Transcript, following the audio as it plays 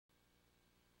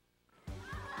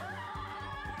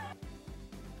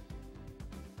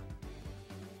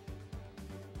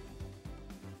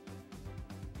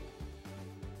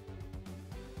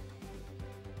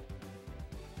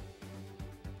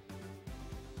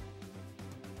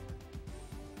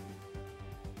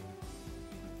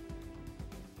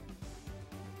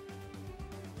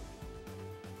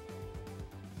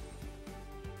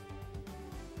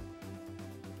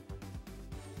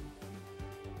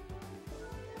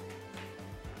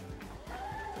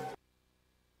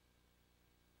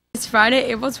It's Friday,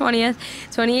 April 20th,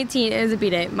 2018. It is a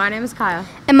B-Day. My name is Kaya.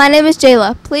 And my name is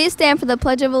Jayla. Please stand for the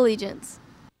Pledge of Allegiance.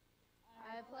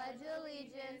 I pledge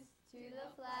allegiance to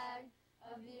the flag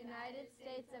of the United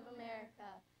States of America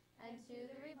and to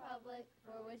the republic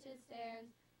for which it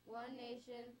stands, one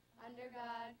nation, under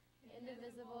God,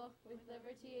 indivisible, with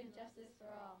liberty and justice for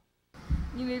all.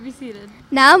 You may be seated.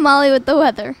 Now Molly with the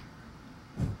weather.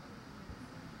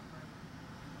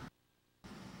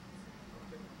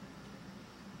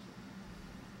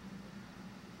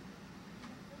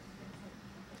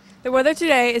 The weather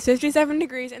today is 57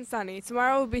 degrees and sunny.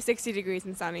 Tomorrow will be 60 degrees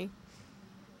and sunny.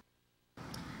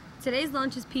 Today's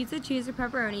lunch is pizza, cheese, or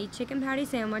pepperoni, chicken patty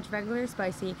sandwich, regular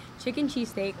spicy, chicken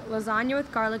cheesesteak, lasagna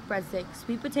with garlic breadstick,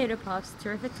 sweet potato puffs,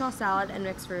 terrific tossed salad, and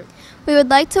mixed fruit. We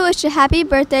would like to wish a happy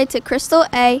birthday to Crystal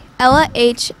A., Ella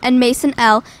H., and Mason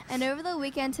L., and over the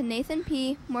weekend to Nathan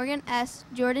P., Morgan S.,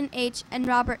 Jordan H., and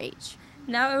Robert H.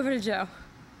 Now over to Joe.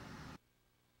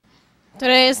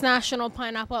 Today is National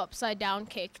Pineapple Upside Down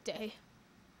Cake Day.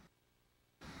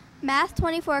 Math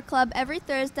 24 Club every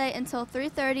Thursday until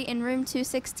 3:30 in room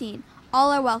 216.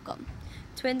 All are welcome.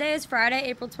 Twin Day is Friday,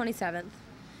 April 27th.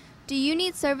 Do you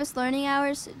need service learning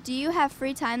hours? Do you have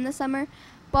free time this summer?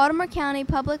 Baltimore County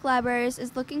Public Libraries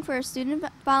is looking for student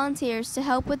volunteers to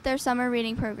help with their summer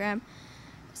reading program.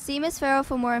 See Ms. Farrell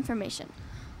for more information.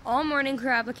 All morning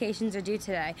crew applications are due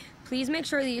today. Please make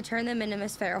sure that you turn them in to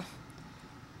Ms. Farrell.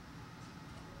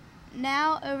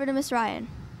 Now over to Ms. Ryan.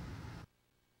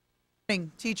 Good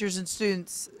morning, teachers and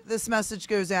students. This message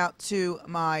goes out to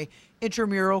my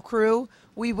intramural crew.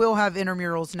 We will have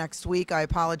intramurals next week. I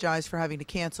apologize for having to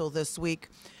cancel this week.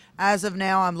 As of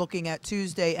now, I'm looking at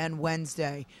Tuesday and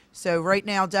Wednesday. So right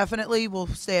now, definitely we'll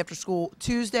stay after school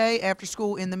Tuesday, after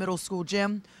school in the middle school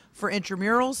gym for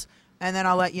intramurals. And then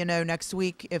I'll let you know next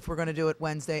week if we're going to do it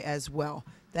Wednesday as well.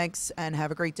 Thanks and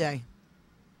have a great day.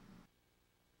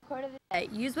 Quote of the day: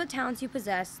 use what talents you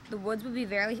possess. The woods would be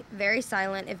very, very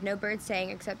silent if no birds sang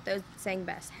except those that sang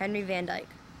best. Henry Van Dyke.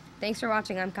 Thanks for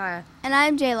watching. I'm Kaya. And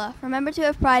I'm Jayla. Remember to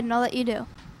have pride in all that you do.